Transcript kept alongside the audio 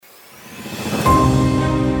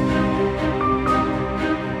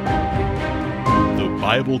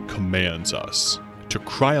Bible commands us to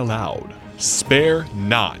cry aloud, "Spare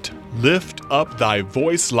not, lift up thy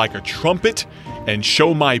voice like a trumpet, and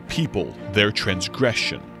show my people their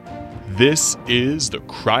transgression." This is the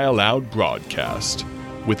Cry Aloud broadcast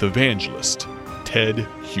with evangelist Ted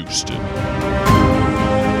Houston.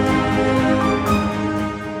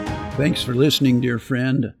 Thanks for listening, dear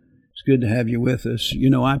friend. It's good to have you with us. You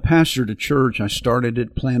know, I pastored a church. I started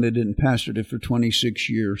it, planted it, and pastored it for 26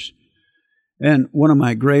 years. And one of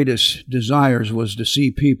my greatest desires was to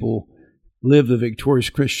see people live the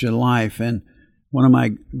victorious Christian life. And one of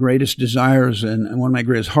my greatest desires and one of my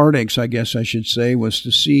greatest heartaches, I guess I should say, was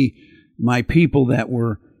to see my people that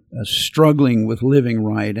were struggling with living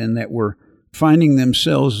right and that were finding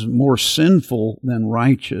themselves more sinful than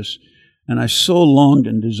righteous. And I so longed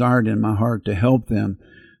and desired in my heart to help them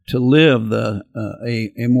to live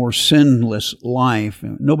a more sinless life.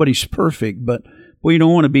 Nobody's perfect, but we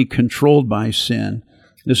don't want to be controlled by sin.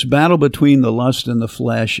 This battle between the lust and the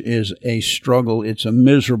flesh is a struggle. It's a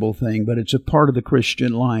miserable thing, but it's a part of the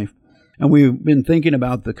Christian life. And we've been thinking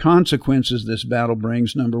about the consequences this battle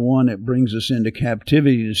brings. Number one, it brings us into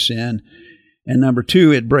captivity to sin. And number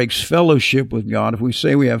two, it breaks fellowship with God. If we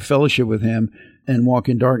say we have fellowship with Him and walk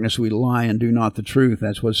in darkness, we lie and do not the truth.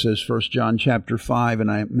 That's what says 1 John chapter 5.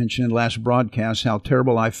 And I mentioned in the last broadcast how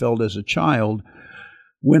terrible I felt as a child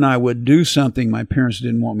when I would do something my parents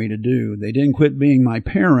didn't want me to do. They didn't quit being my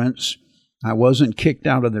parents. I wasn't kicked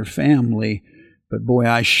out of their family. But boy,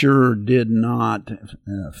 I sure did not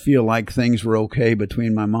feel like things were okay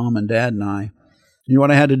between my mom and dad and I. You know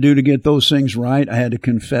what I had to do to get those things right? I had to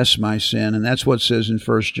confess my sin. And that's what it says in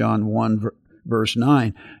 1 John 1, verse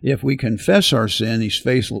 9. If we confess our sin, He's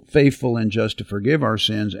faithful and just to forgive our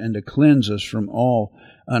sins and to cleanse us from all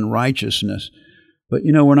unrighteousness. But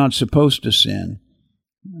you know, we're not supposed to sin.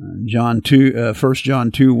 1 John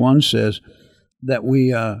 2:1 says that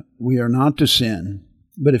we are not to sin.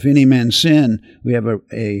 But if any man sin, we have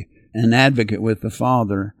an advocate with the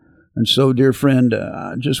Father. And so, dear friend,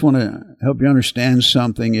 I just want to help you understand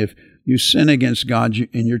something. If you sin against God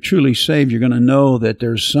and you're truly saved, you're going to know that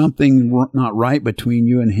there's something not right between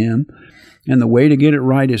you and Him. And the way to get it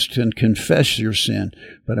right is to confess your sin.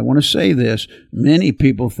 But I want to say this. Many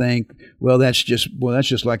people think, well, that's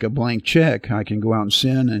just like a blank check. I can go out and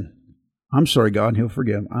sin and I'm sorry, God, and He'll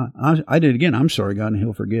forgive. I did it again. I'm sorry, God, and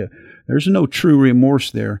He'll forgive. There's no true remorse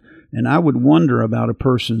there. And I would wonder about a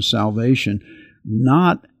person's salvation,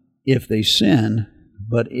 not if they sin,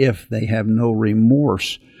 but if they have no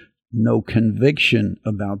remorse, no conviction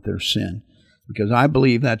about their sin. Because I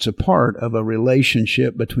believe that's a part of a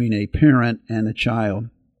relationship between a parent and a child.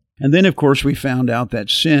 And then, of course, we found out that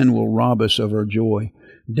sin will rob us of our joy.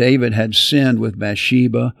 David had sinned with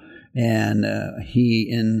Bathsheba, and he,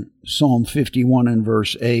 in Psalm 51 and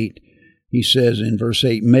verse 8, he says in verse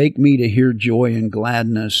 8, "Make me to hear joy and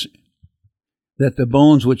gladness, that the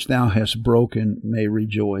bones which thou hast broken may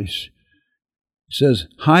rejoice." It says,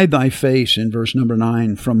 "Hide thy face," in verse number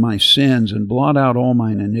 9, "from my sins, and blot out all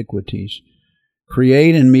mine iniquities.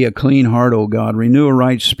 Create in me a clean heart, O God. Renew a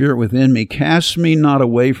right spirit within me. Cast me not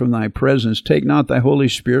away from thy presence. Take not thy Holy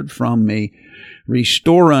Spirit from me.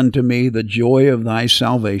 Restore unto me the joy of thy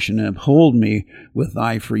salvation, and uphold me with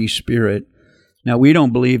thy free spirit." Now, we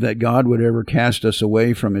don't believe that God would ever cast us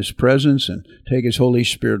away from His presence and take His Holy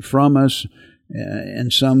Spirit from us.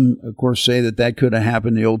 And some, of course, say that could have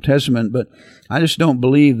happened in the Old Testament, but I just don't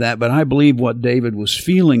believe that. But I believe what David was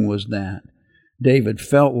feeling was that David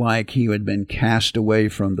felt like he had been cast away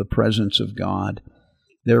from the presence of God.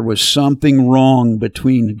 There was something wrong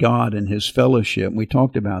between God and His fellowship. We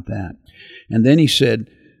talked about that. And then he said,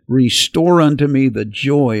 "Restore unto me the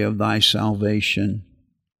joy of thy salvation."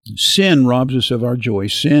 Sin robs us of our joy.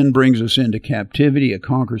 Sin brings us into captivity. It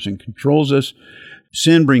conquers and controls us.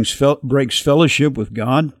 Sin breaks fellowship with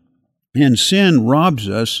God. And sin robs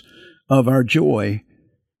us of our joy.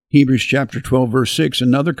 Hebrews chapter 12, verse 6,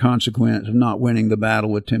 another consequence of not winning the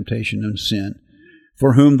battle with temptation and sin.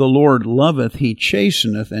 "For whom the Lord loveth, He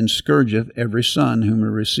chasteneth and scourgeth every son whom He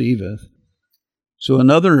receiveth." So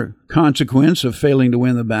another consequence of failing to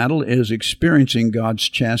win the battle is experiencing God's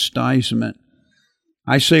chastisement.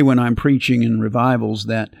 I say when I'm preaching in revivals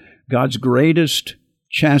that God's greatest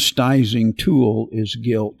chastising tool is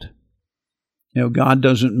guilt. You know, God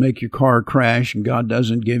doesn't make your car crash, and God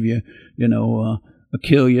doesn't give you,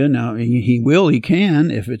 kill you. Now, He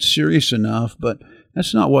can if it's serious enough, but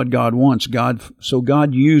that's not what God wants. So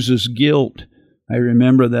God uses guilt. I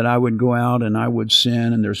remember that I would go out and I would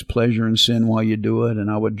sin, and there's pleasure in sin while you do it, and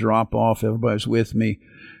I would drop off. Everybody's with me.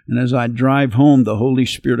 And as I'd drive home, the Holy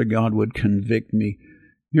Spirit of God would convict me.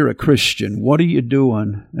 You're a Christian. What are you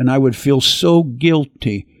doing? And I would feel so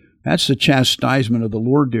guilty. That's the chastisement of the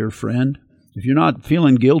Lord, dear friend. If you're not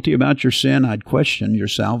feeling guilty about your sin, I'd question your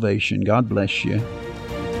salvation. God bless you.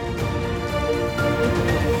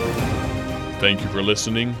 Thank you for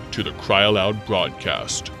listening to the Cry Aloud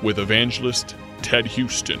broadcast with evangelist Ted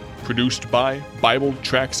Houston, produced by Bible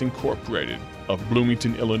Tracts Incorporated of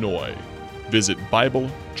Bloomington, Illinois. Visit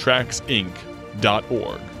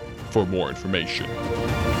BibleTractsInc.org for more information.